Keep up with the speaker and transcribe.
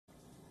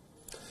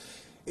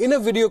In a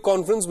video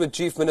conference with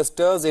Chief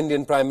Ministers,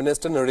 Indian Prime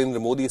Minister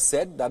Narendra Modi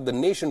said that the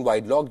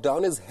nationwide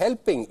lockdown is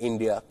helping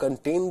India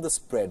contain the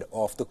spread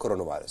of the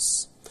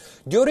coronavirus.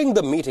 During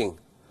the meeting,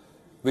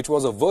 which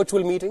was a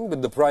virtual meeting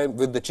with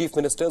the Chief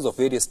Ministers of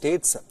various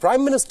states,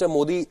 Prime Minister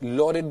Modi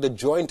lauded the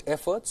joint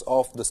efforts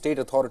of the state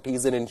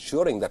authorities in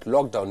ensuring that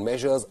lockdown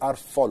measures are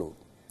followed.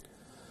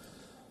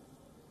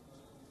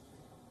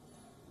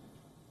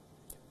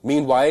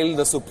 Meanwhile,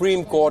 the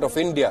Supreme Court of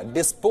India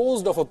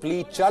disposed of a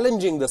plea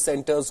challenging the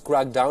centre's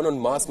crackdown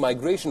on mass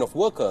migration of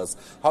workers.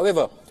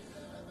 However,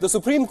 the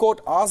Supreme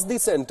Court asked the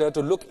centre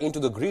to look into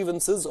the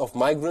grievances of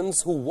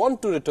migrants who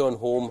want to return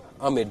home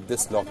amid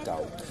this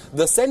lockdown.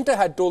 The centre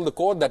had told the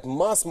court that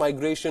mass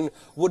migration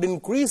would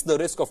increase the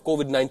risk of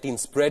COVID-19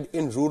 spread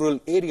in rural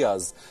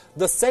areas.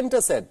 The centre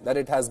said that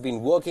it has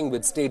been working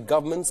with state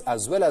governments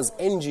as well as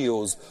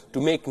NGOs to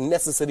make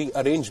necessary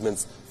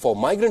arrangements for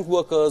migrant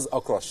workers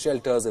across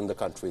shelters in the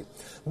country.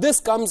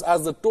 This comes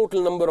as the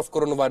total number of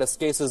coronavirus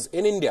cases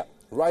in India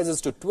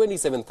rises to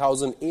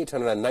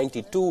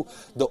 27,892.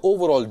 The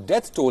overall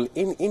death toll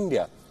in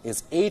India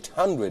is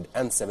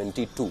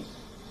 872.